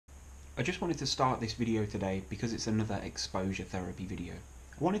I just wanted to start this video today because it's another exposure therapy video.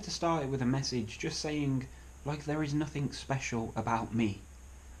 I wanted to start it with a message just saying, like, there is nothing special about me.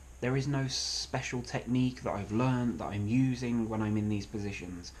 There is no special technique that I've learned that I'm using when I'm in these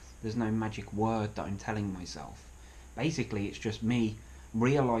positions. There's no magic word that I'm telling myself. Basically, it's just me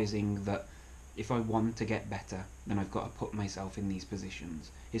realising that if I want to get better, then I've got to put myself in these positions.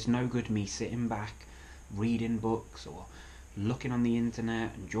 It's no good me sitting back, reading books or looking on the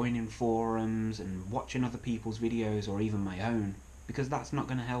internet and joining forums and watching other people's videos or even my own, because that's not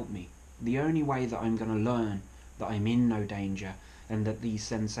going to help me. The only way that I'm going to learn that I'm in no danger and that these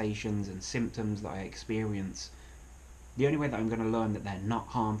sensations and symptoms that I experience, the only way that I'm going to learn that they're not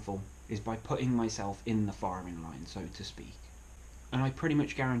harmful is by putting myself in the firing line, so to speak. And I pretty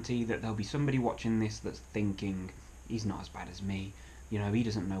much guarantee that there'll be somebody watching this that's thinking, he's not as bad as me, you know, he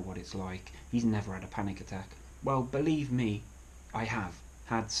doesn't know what it's like, he's never had a panic attack. Well, believe me, I have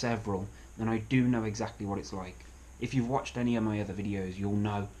had several, and I do know exactly what it's like. If you've watched any of my other videos, you'll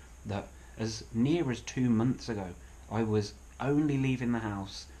know that as near as 2 months ago, I was only leaving the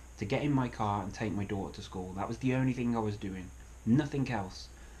house to get in my car and take my daughter to school. That was the only thing I was doing, nothing else.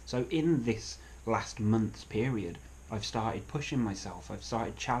 So in this last month's period, I've started pushing myself, I've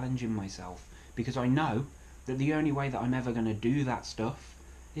started challenging myself, because I know that the only way that I'm ever going to do that stuff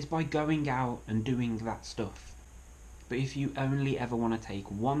is by going out and doing that stuff. But if you only ever want to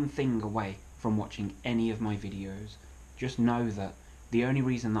take one thing away from watching any of my videos, just know that the only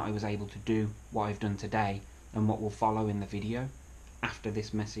reason that I was able to do what I've done today and what will follow in the video after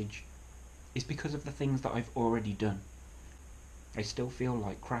this message is because of the things that I've already done. I still feel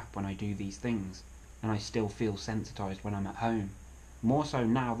like crap when I do these things, and I still feel sensitized when I'm at home, more so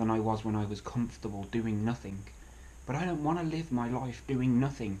now than I was when I was comfortable doing nothing. But I don't want to live my life doing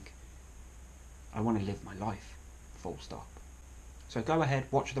nothing. I want to live my life, full stop. So go ahead,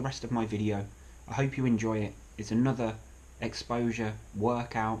 watch the rest of my video. I hope you enjoy it. It's another exposure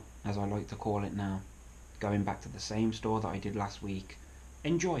workout, as I like to call it now, going back to the same store that I did last week.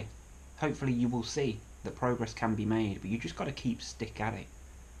 Enjoy. Hopefully you will see that progress can be made, but you just got to keep stick at it.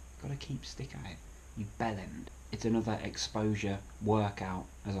 Got to keep stick at it, you bellend. It's another exposure workout,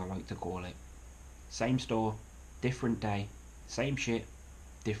 as I like to call it. Same store, different day, same shit,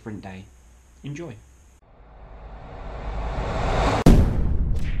 different day. Enjoy.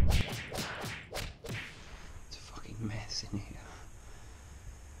 It's a fucking mess in here.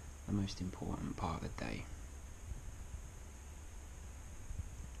 The most important part of the day.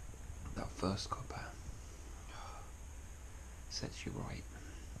 That first cuppa sets you right.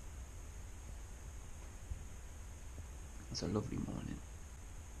 It's a lovely morning.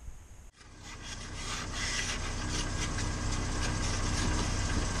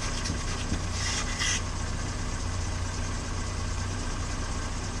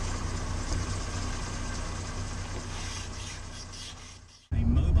 A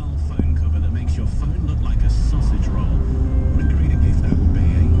mobile phone cover that makes your phone look like a sausage roll. What a great gift that would be,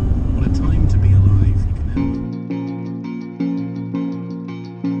 eh? What a time to be alive. You can never...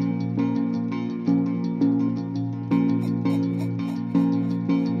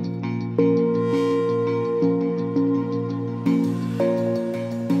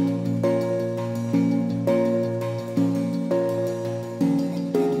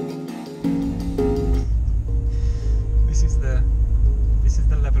 This is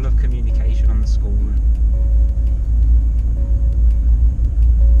the level of communication on the school run.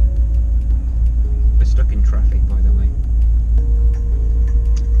 We're stuck in traffic, by the way.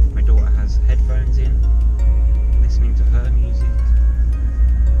 My daughter has headphones in, listening to her music.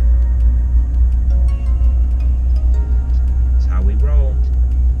 That's how we roll.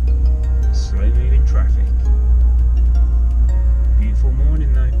 Slow moving traffic. Beautiful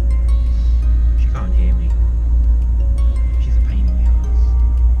morning though. She can't hear me. She's a pain in the ass.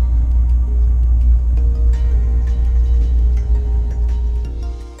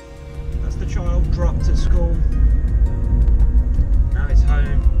 That's the child dropped at school. Now it's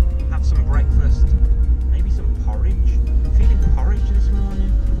home. Have some breakfast. Maybe some porridge. I'm feeling porridge this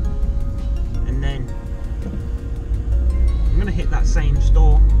morning. And then I'm gonna hit that same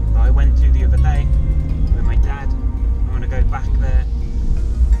store that I went to the other day with my dad. I'm gonna go back there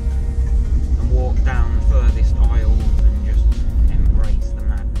and walk down the furthest aisle and just embrace the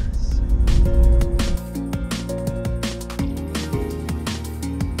madness.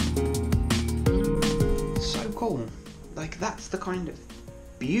 So cool. Like, that's the kind of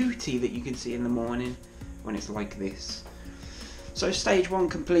beauty that you can see in the morning when it's like this. So stage 1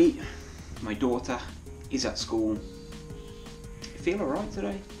 complete. My daughter is at school. I feel alright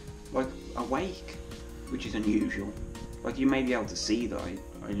today. Like, awake, which is unusual. Like, you may be able to see that I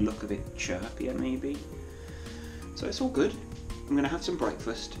I look a bit chirpier maybe. So it's all good. I'm going to have some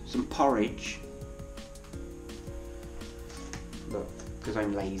breakfast, some porridge. Look, because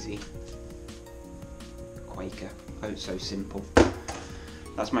I'm lazy. Quaker. Oh, it's so simple.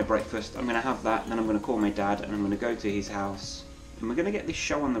 That's my breakfast. I'm going to have that, and then I'm going to call my dad, and I'm going to go to his house. And we're going to get this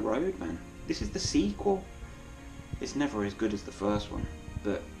show on the road, man. This is the sequel. It's never as good as the first one,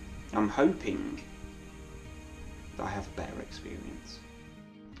 but I'm hoping that I have a better experience.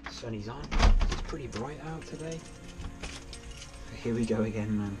 Sunny's on. It's pretty bright out today. Here we go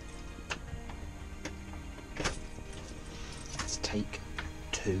again, man. Let's take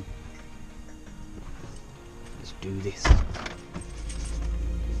 2. Let's do this.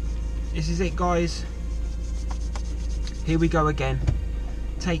 This is it, guys. Here we go again.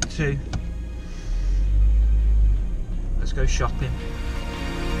 Take 2. Let's go shopping.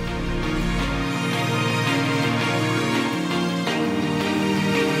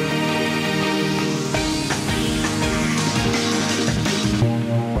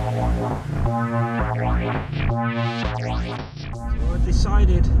 So I've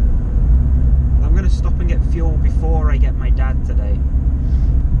decided I'm going to stop and get fuel before I get my dad today.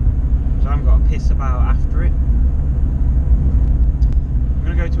 So I haven't got to piss about after it. I'm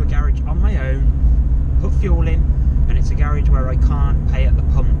going to go to a garage on my own, put fuel in, and it's a garage where I can't pay at the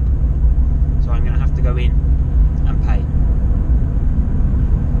pump. So I'm going to have to go in and pay.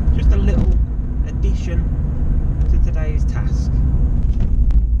 Just a little addition to today's task.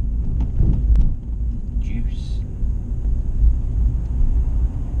 Juice.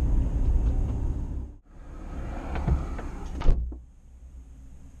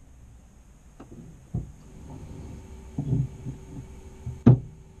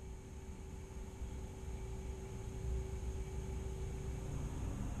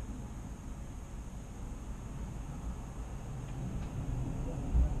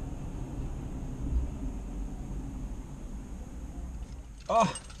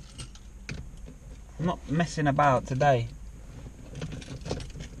 Oh, I'm not messing about today.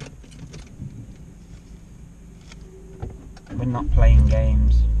 We're not playing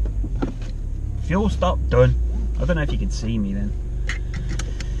games. Fuel stop, done. I don't know if you can see me then,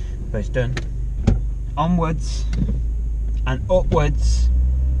 but it's done. Onwards and upwards.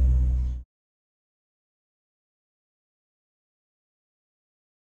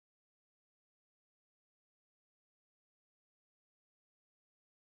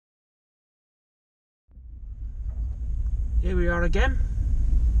 Here we are again,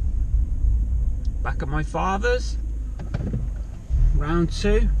 back at my father's, round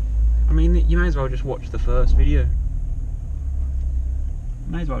 2. I mean, you may as well just watch the first video. You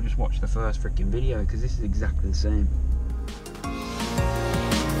may as well just watch the first freaking video, because this is exactly the same.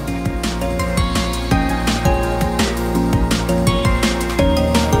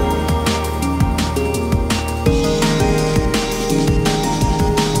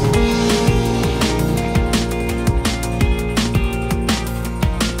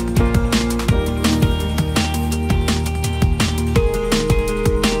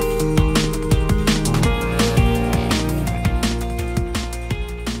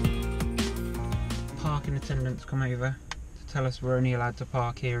 Come over to tell us we're only allowed to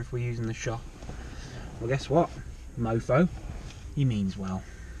park here if we're using the shop. Well, guess what, mofo? He means well.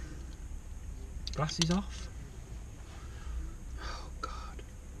 Glasses off. Oh God.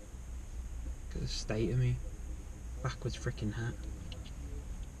 Look at the state of me. Backwards freaking hat.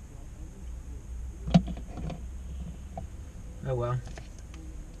 Oh well.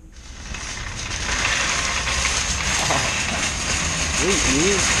 Oh, sweet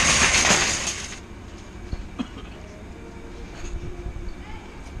news.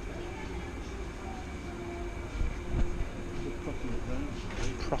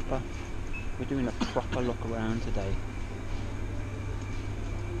 Proper. We're doing a proper look around today.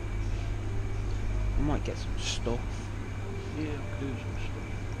 I might get some stuff. Yeah, I'll do some stuff.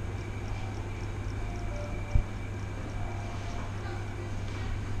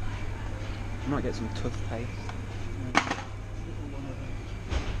 I might get some toothpaste.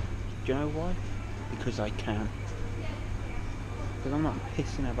 Do you know why? Because I can. Because I'm not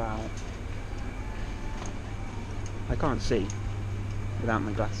pissing about. I can't see without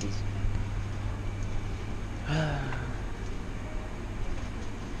my glasses.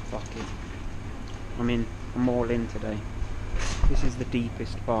 Fuck it. I'm all in today. This is the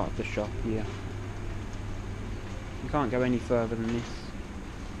deepest part of the shop here. You can't go any further than this.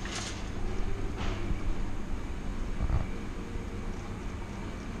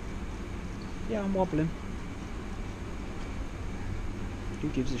 Yeah, I'm wobbling. Who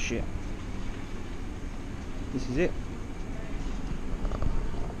gives a shit? This is it.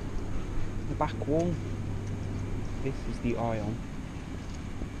 back wall. This is the aisle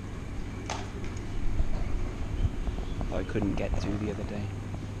that I couldn't get to the other day.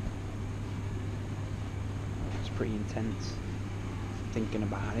 It's pretty intense thinking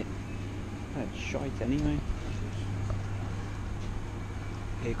about it. That's shite anyway.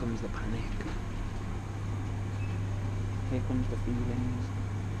 Here comes the panic. Here comes the feelings.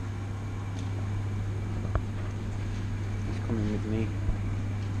 He's coming with me.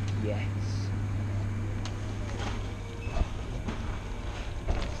 Yes.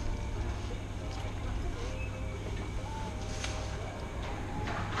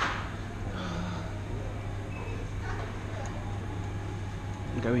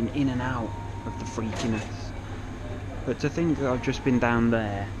 I'm going in and out of the freakiness. But to think that I've just been down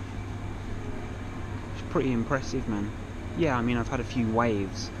there, it's pretty impressive, man. Yeah, I mean, I've had a few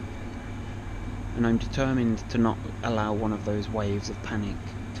waves, and I'm determined to not allow one of those waves of panic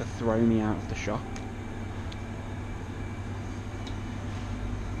to throw me out of the shop.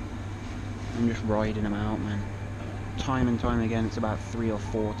 I'm just riding them out, man. Time and time again, it's about 3 or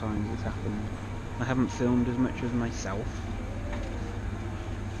 4 times it's happened. I haven't filmed as much as myself.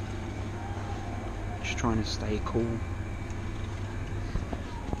 Just trying to stay cool.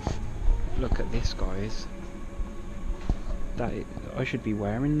 Look at this, guys. I should be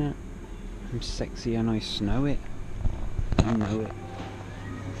wearing that. I'm sexy and I snow it. I know it.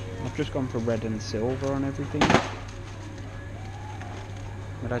 I've just gone for red and silver on everything.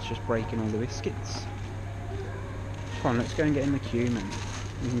 My dad's just breaking all the biscuits. Come on, let's go and get in the queue, man.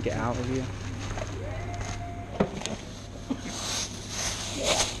 We can get out of here.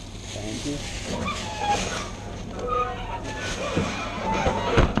 Thank you.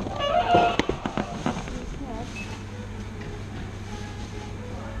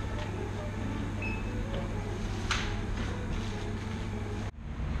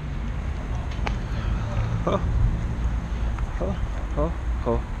 Oh. Oh, oh,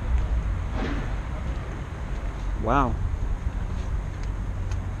 oh. Wow.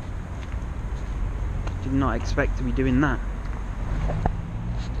 Did not expect to be doing that.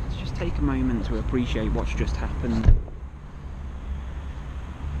 Let's just take a moment to appreciate what's just happened.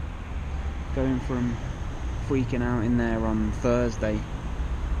 Going from freaking out in there on Thursday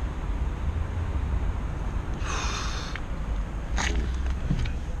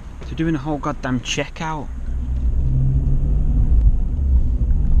to doing a whole goddamn checkout.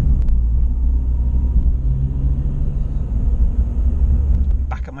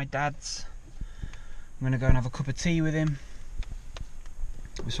 Back at my dad's. I'm gonna go and have a cup of tea with him.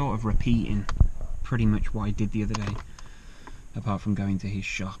 We're sort of repeating pretty much what I did the other day, apart from going to his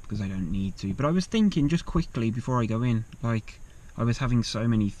shop because I don't need to. But I was thinking just quickly before I go in, like, I was having so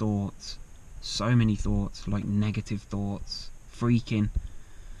many thoughts, like negative thoughts, freaking.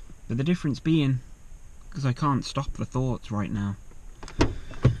 But the difference being, because I can't stop the thoughts right now, but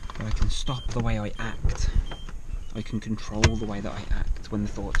I can stop the way I act. I can control the way that I act when the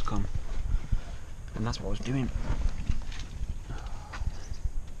thoughts come. And that's what I was doing.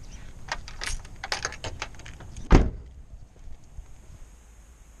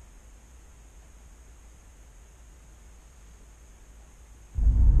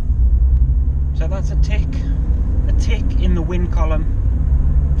 So that's a tick in the win column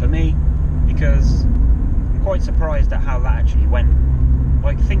for me, because I'm quite surprised at how that actually went.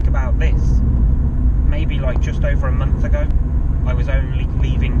 Like, think about this. Maybe like just over a month ago, I was only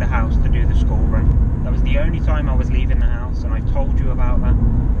leaving the house to do the school run. That was the only time I was leaving the house, and I've told you about that.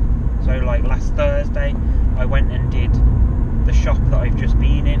 So like last Thursday, I went and did the shop that I've just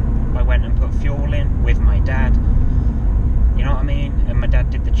been in. I went and put fuel in with my dad. You know what I mean? And my dad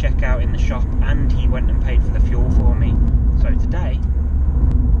did the checkout in the shop, and he went and paid for the fuel for me. So today,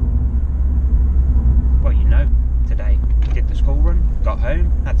 well, you know, today we did the school run, got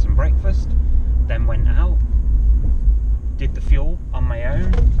home, had some breakfast, then went out, did the fuel on my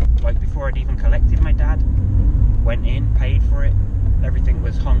own, like before I'd even collected my dad. Went in, paid for it, everything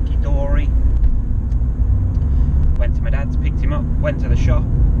was honky-dory. Went to my dad's, picked him up, went to the shop,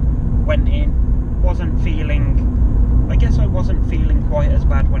 went in, wasn't feeling, I guess I wasn't feeling quite as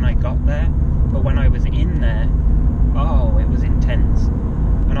bad when I got there, but when I was in there, oh, it was intense.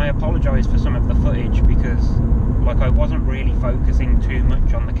 And I apologise for some of the footage because, like, I wasn't really focusing too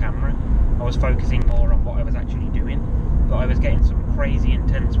much on the camera. I was focusing more on what I was actually doing, but I was getting some crazy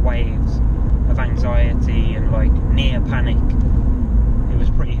intense waves of anxiety and like near panic. It was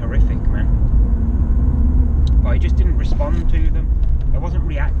pretty horrific, man. But I just didn't respond to them. I wasn't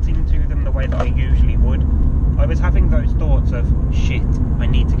reacting to them the way that I usually would. I was having those thoughts of, shit, I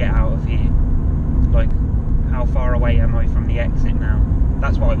need to get out of here. Like, how far away am I from the exit now?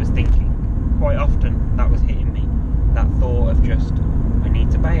 That's what I was thinking. quite often that was hitting me. That thought of just, I need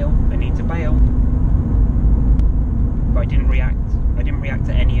to bail. But I didn't react. I didn't react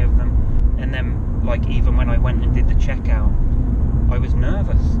to any of them. And then, like, even when I went and did the checkout, I was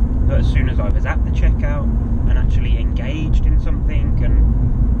nervous. But as soon as I was at the checkout and actually engaged in something,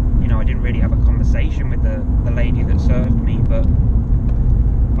 and, you know, I didn't really have a conversation with the lady that served me, but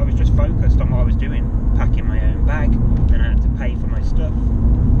I was just focused on what I was doing, packing my own bag, and I had to pay for my stuff,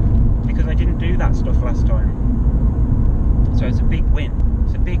 because I didn't do that stuff last time. So it's a big win.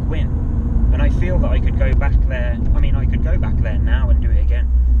 It's a big win. And I feel that I could go back there. I mean, I could go back there now and do it again.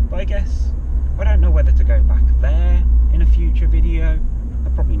 But I guess I don't know whether to go back there in a future video.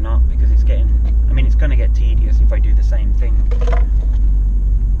 Probably not, because it's getting, I mean, it's going to get tedious if I do the same thing.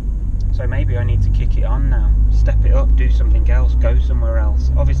 So maybe I need to kick it on now. Step it up, do something else, go somewhere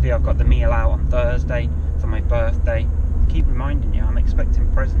else. Obviously I've got the meal out on Thursday for my birthday. Keep reminding you, I'm expecting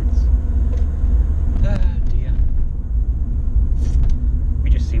presents. Oh dear. We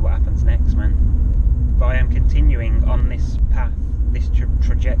just see what happens next, man. But I am continuing on this path, this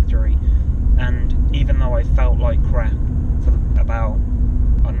trajectory, and even though I felt like crap for about,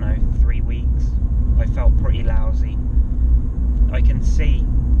 I don't know, 3 weeks, I felt pretty lousy. I can see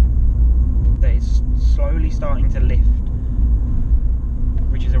that it's slowly starting to lift,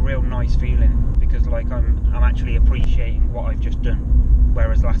 which is a real nice feeling, because like I'm actually appreciating what I've just done.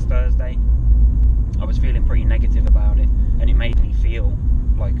 Whereas last Thursday I was feeling pretty negative about it, and it made me feel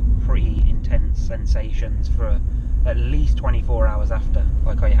like pretty intense sensations for at least 24 hours after.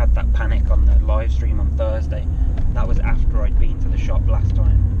 Like, I had that panic on the live stream on Thursday. That was after I'd been to the shop last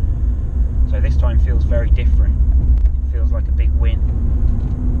time. So this time feels very different. It feels like a big win.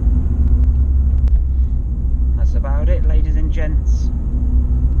 That's about it, ladies and gents.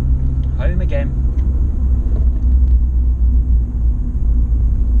 Home again.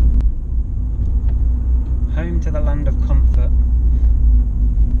 Home to the land of comfort.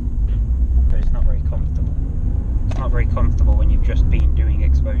 But it's not very comfortable. It's not very comfortable when you've just been doing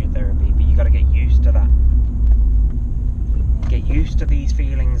exposure therapy, but you got to get used to that. Get used to these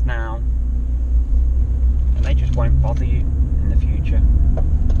feelings now, and they just won't bother you in the future.